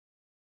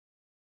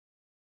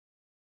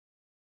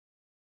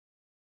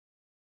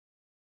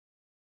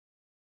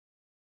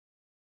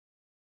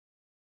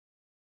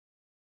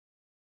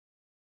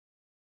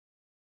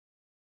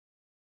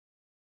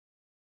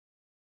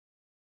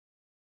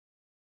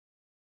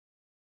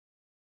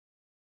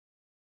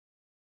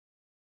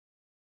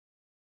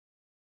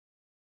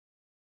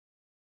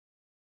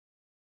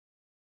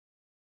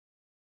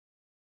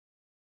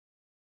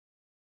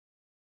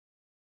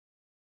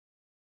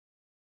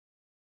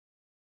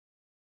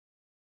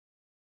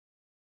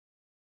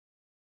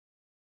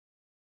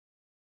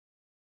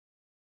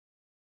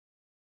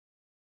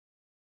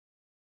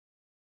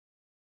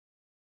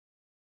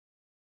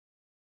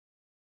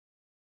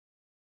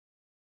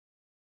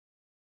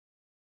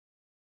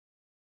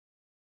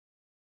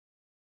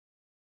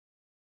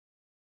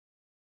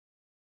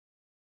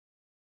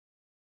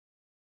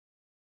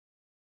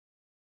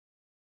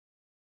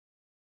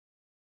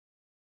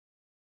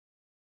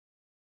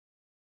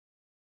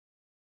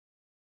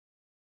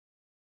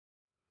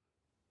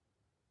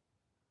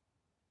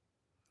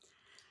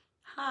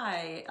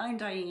Hi, I'm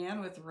Diane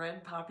with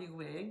Red Poppy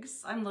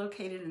Wigs. I'm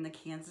located in the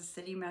Kansas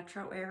City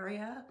metro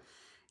area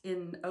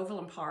in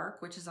Overland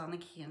Park, which is on the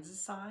Kansas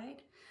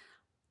side.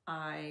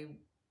 I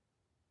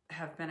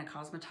have been a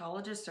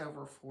cosmetologist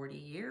over 40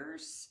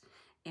 years,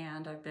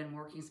 and I've been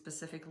working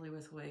specifically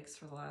with wigs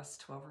for the last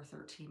 12 or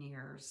 13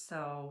 years.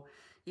 So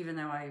even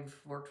though I've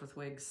worked with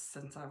wigs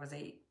since I was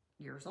 8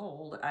 years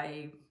old,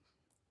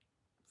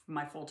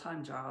 my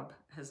full-time job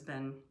has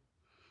been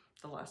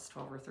the last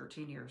 12 or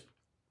 13 years.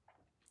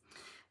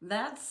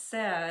 That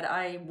said,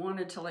 I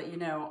wanted to let you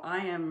know I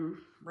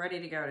am ready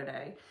to go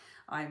today.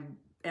 I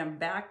am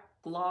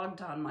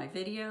backlogged on my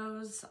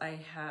videos. I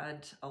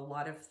had a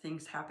lot of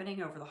things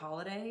happening over the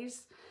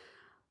holidays.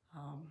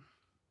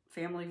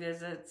 Family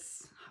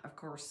visits, of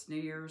course,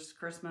 New Year's,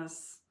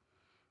 Christmas.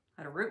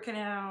 I had a root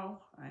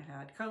canal, I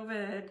had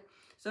COVID.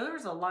 So there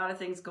was a lot of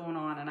things going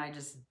on and I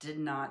just did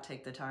not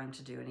take the time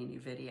to do any new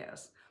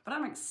videos. But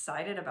I'm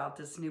excited about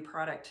this new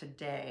product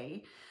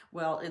today.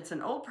 Well, it's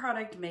an old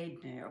product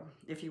made new,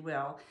 if you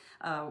will.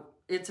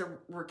 It's a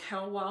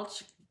Raquel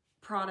Welch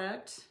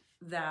product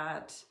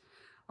that,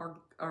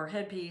 or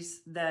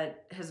headpiece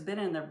that has been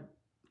in their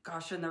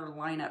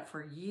lineup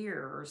for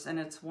years, and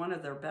it's one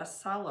of their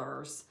best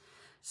sellers.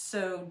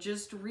 So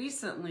just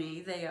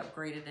recently they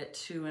upgraded it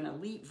to an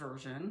elite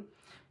version,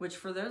 which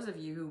for those of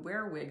you who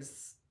wear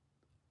wigs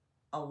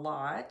a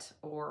lot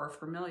or are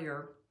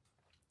familiar,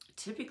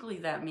 typically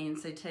that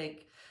means they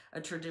take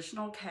a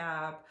traditional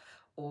cap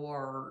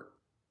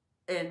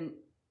and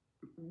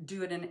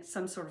do it in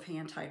some sort of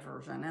hand-tied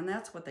version, and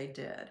that's what they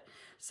did.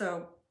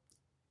 So,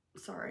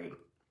 sorry,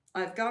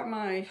 I've got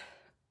my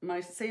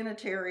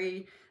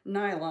sanitary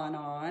nylon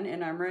on,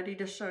 and I'm ready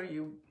to show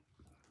you.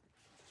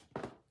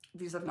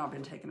 These have not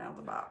been taken out of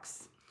the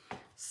box.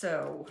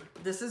 So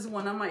this is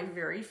one of my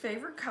very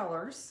favorite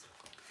colors.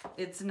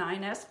 It's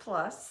 9S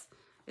Plus.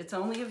 It's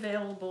only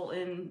available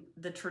in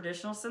the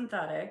traditional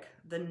synthetic,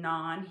 the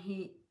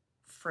non-heat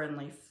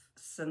friendly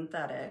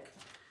synthetic.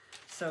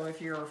 So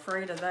if you're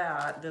afraid of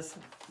that,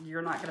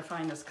 you're not gonna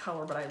find this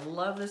color, but I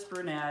love this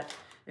brunette.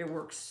 It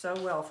works so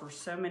well for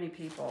so many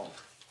people.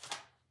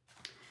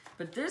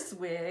 But this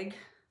wig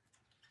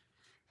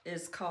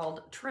is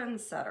called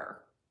Trendsetter.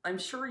 I'm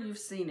sure you've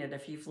seen it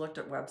if you've looked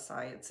at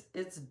websites.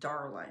 It's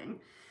darling.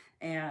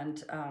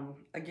 And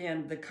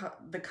again,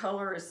 the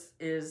color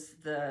is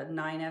the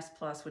 9S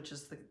Plus, which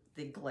is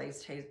the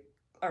glazed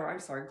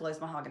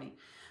mahogany.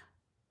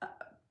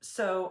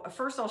 So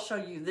first I'll show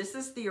you, this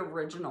is the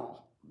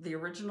original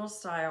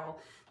style.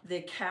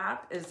 The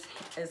cap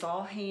is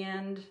all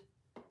hand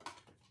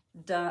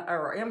done,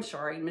 or I'm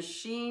sorry,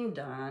 machine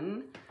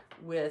done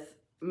with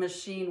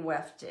machine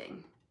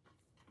wefting.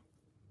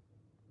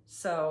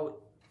 So,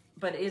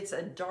 but it's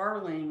a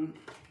darling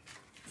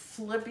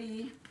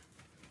flippy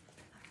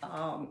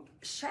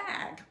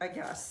shag, I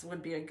guess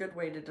would be a good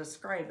way to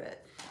describe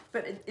it.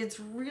 But it's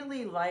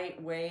really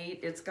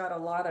lightweight. It's got a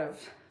lot of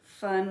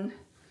fun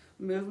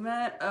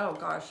movement. Oh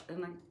gosh,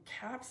 and the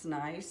cap's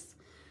nice.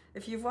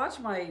 If you've watched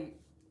my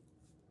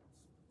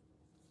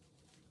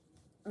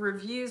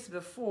reviews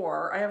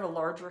before, I have a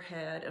larger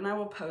head, and I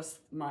will post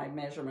my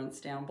measurements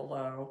down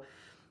below.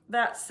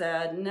 That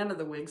said, none of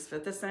the wigs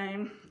fit the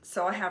same,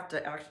 so I have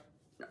to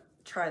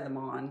try them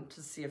on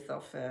to see if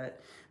they'll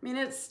fit. I mean,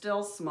 it's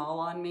still small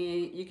on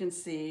me. You can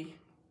see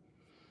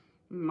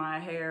my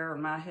hair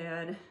and my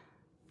head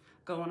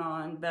going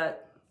on,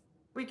 but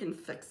we can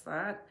fix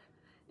that.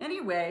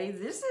 Anyway,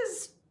 this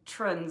is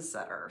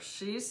Trendsetter.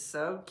 She's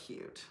so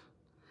cute.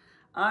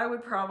 I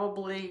would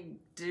probably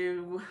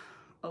do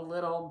a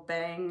little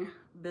bang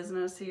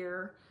business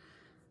here.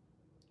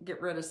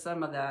 Get rid of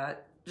some of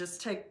that.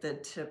 Just take the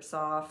tips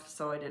off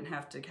so I didn't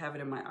have to have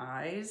it in my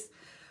eyes.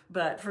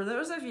 But for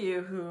those of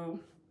you who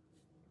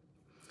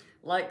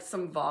like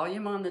some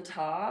volume on the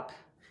top,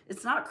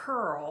 it's not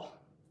curl,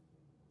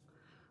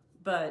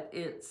 but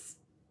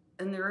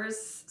and there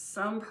is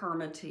some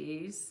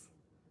permatease,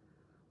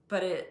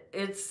 but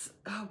it's,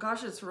 oh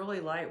gosh, it's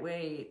really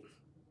lightweight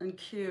and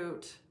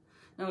cute.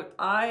 Now,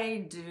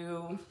 I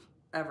do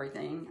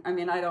everything. I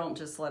mean, I don't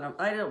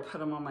put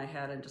them on my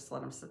head and just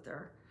let them sit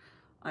there.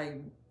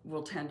 I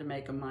will tend to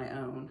make them my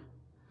own.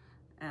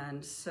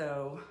 And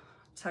so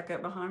tuck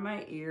it behind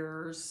my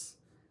ears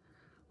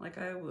like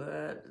I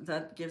would.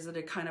 That gives it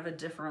a kind of a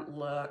different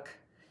look.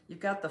 You've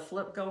got the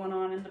flip going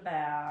on in the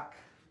back,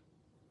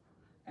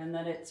 and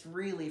then it's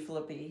really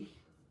flippy.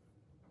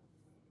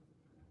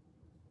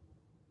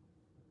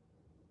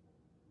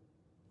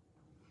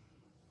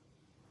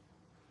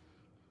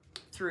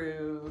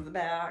 Through the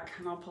back,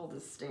 and I'll pull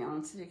this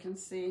down so you can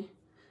see.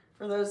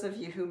 For those of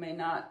you who may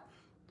not,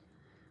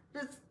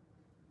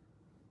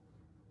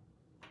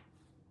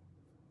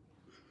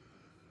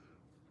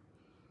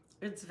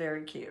 it's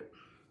very cute.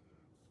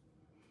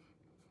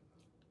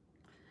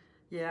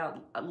 Yeah,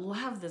 I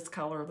love this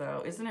color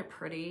though. Isn't it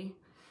pretty?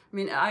 I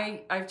mean,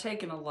 I've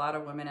taken a lot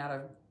of women out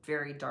of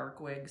very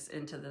dark wigs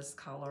into this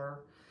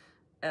color.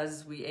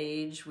 As we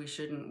age, we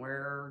shouldn't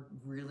wear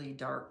really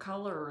dark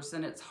colors,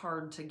 and it's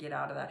hard to get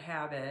out of that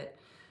habit.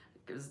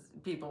 because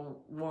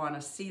people want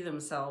to see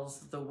themselves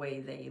the way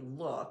they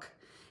look,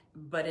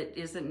 but it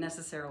isn't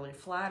necessarily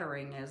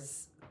flattering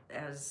as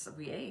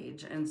we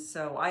age. And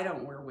so I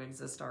don't wear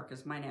wigs as dark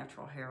as my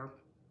natural hair,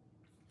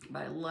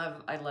 but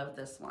I love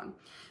this one,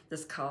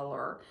 this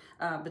color.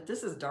 But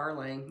this is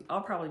darling.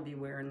 I'll probably be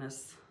wearing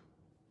this.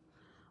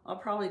 I'll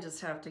probably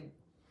just have to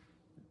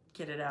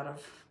get it out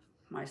of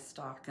my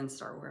stock and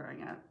start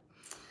wearing it.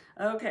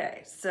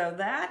 Okay, so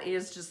that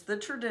is just the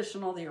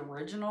traditional, the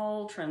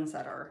original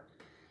Trendsetter.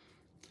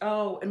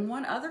 Oh, and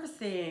one other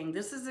thing,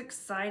 this is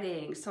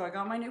exciting. So I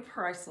got my new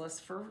price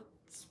list for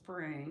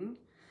spring,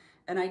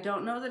 and I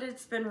don't know that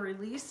it's been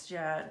released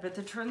yet, but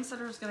the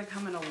Trendsetter is going to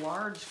come in a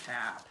large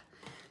cap.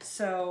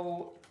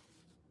 So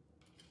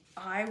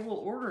I will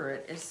order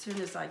it as soon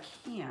as I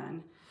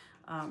can,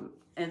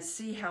 and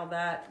see how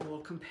that will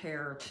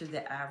compare to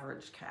the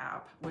average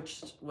cap,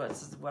 which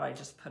was what I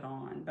just put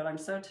on. But I'm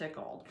so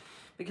tickled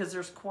because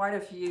there's quite a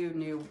few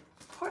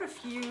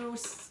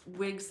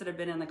wigs that have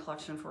been in the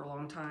collection for a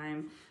long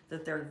time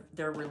that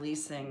they're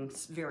releasing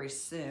very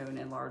soon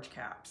in large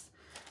caps,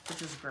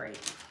 which is great.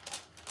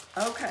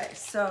 Okay,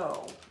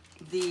 so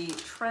the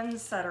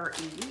Trendsetter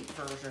Elite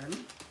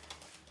version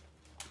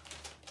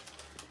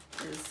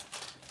is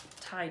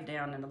tied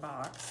down in the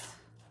box.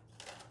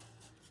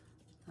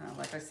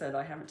 Like I said,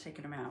 I haven't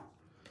taken them out.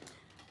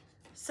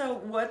 So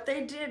what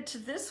they did to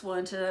this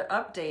one to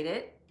update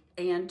it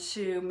and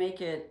to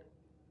make it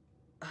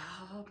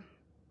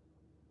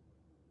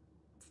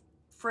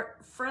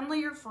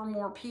friendlier for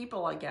more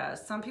people, I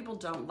guess. Some people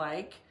don't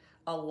like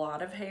a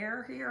lot of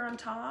hair here on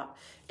top.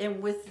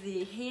 And with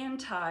the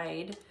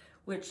hand-tied,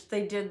 which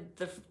they did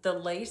the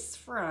lace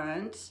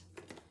front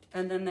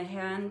and then the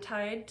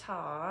hand-tied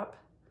top.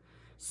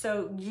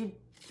 So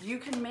you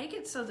can make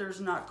it so there's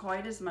not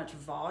quite as much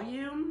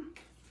volume,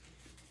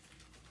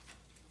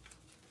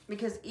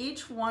 because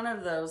each one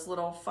of those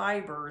little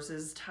fibers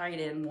is tied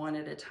in one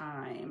at a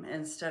time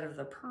instead of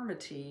the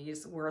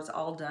permatease where it's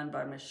all done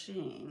by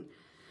machine.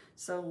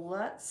 So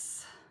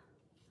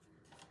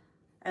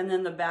and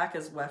then the back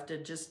is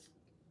wefted just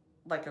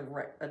like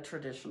a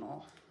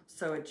traditional.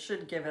 So it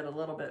should give it a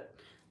little bit,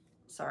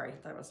 sorry,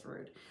 that was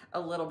rude, a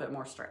little bit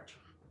more stretch.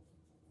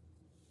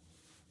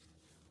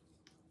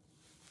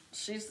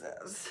 She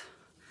says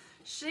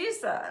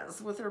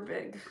with her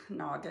big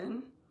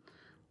noggin,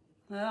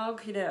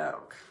 okie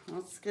doke,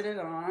 let's get it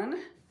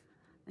on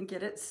and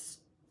get it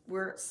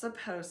where it's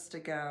supposed to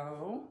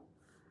go.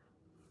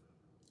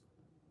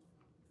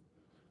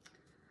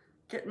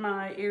 Get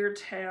my ear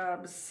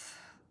tabs,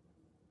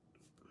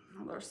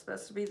 well, they're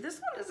supposed to be,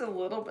 this one is a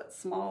little bit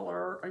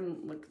smaller,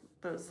 and look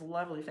those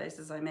lovely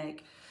faces I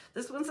make.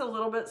 This one's a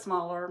little bit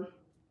smaller,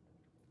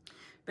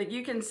 but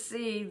you can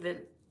see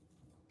that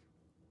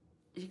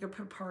you could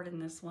put part in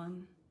this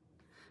one.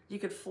 You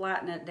could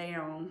flatten it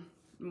down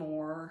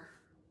more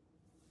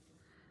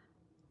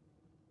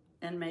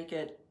and make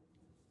it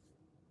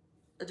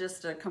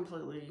just a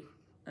completely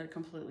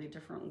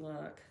different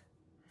look.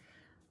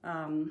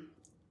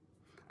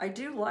 I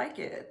do like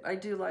it. I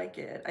do like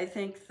it. I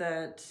think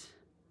that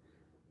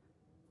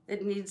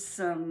it needs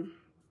some,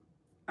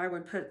 I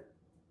would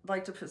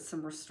like to put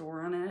some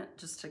restore on it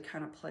just to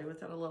kind of play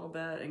with it a little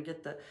bit and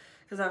get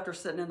because after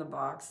sitting in the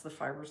box, the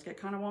fibers get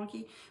kind of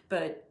wonky,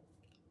 but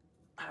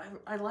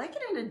I like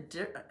it in a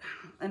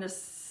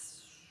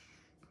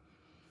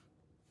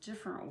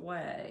different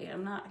way.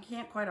 I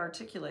can't quite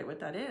articulate what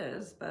that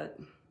is, but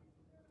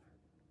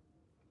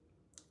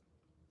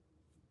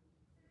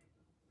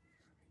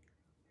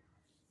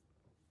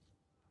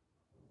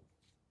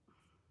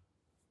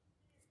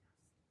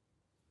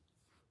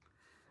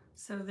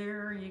so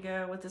there you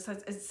go with this.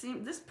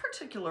 This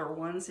particular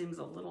one seems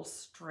a little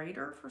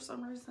straighter for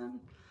some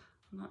reason.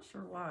 I'm not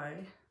sure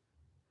why.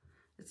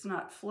 It's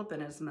not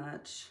flipping as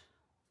much.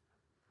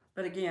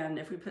 But again,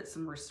 if we put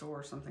some restore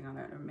or something on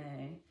it, it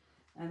may.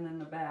 And then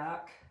the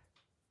back.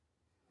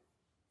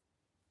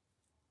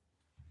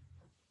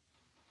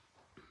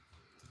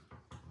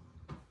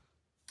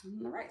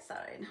 On the right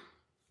side.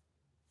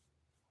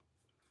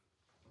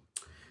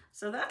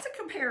 So that's a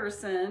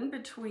comparison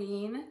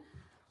between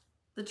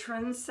the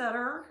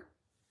Trendsetter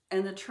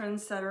and the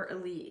Trendsetter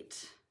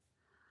Elite.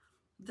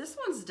 This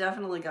one's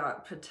definitely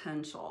got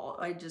potential.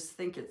 I just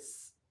think it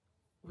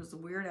was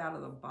weird out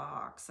of the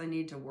box. I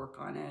need to work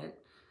on it,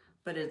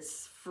 but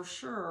it's for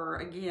sure,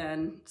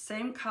 again,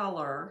 same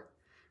color,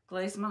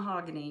 Glazed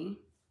Mahogany.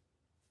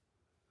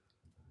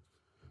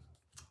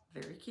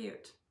 Very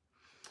cute.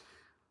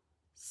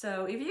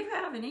 So if you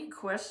have any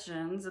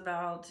questions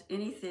about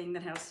anything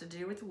that has to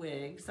do with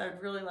wigs,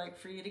 I'd really like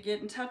for you to get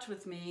in touch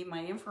with me.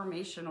 My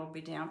information will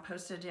be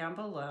posted down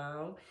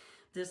below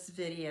this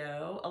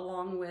video,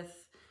 along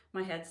with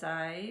my head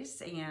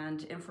size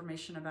and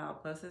information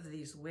about both of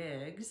these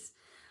wigs.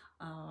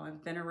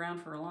 I've been around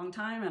for a long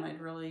time, and I'd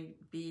really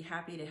be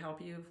happy to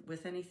help you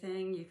with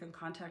anything. You can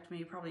contact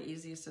me, probably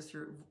easiest is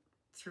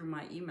through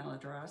my email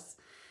address.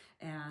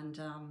 And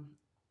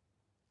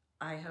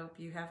I hope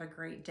you have a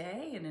great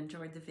day and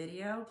enjoyed the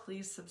video.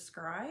 Please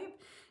subscribe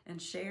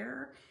and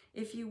share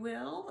if you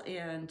will,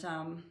 and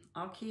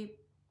I'll keep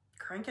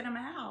cranking them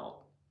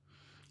out.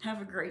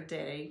 Have a great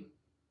day.